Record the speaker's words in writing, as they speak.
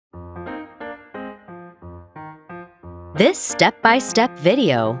This step-by-step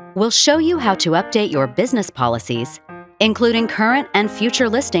video will show you how to update your business policies, including current and future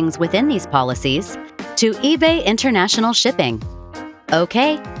listings within these policies, to eBay International Shipping.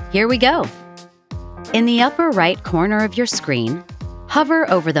 Okay, here we go. In the upper right corner of your screen, hover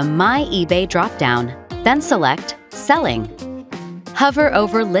over the My eBay dropdown, then select Selling. Hover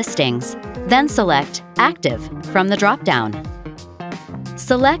over Listings, then select Active from the dropdown.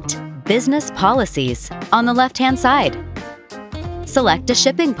 Select Business Policies on the left-hand side. Select a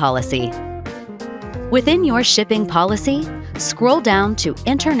shipping policy. Within your shipping policy, scroll down to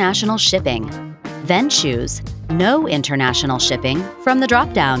International Shipping, then choose No International Shipping from the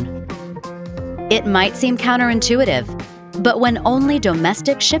dropdown. It might seem counterintuitive, but when only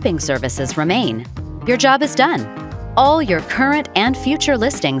domestic shipping services remain, your job is done. All your current and future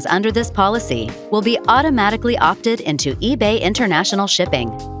listings under this policy will be automatically opted into eBay International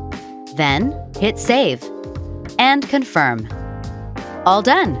Shipping. Then, hit Save and Confirm. All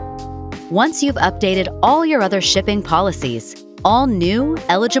done! Once you've updated all your other shipping policies, all new,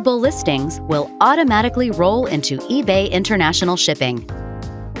 eligible listings will automatically roll into eBay International Shipping.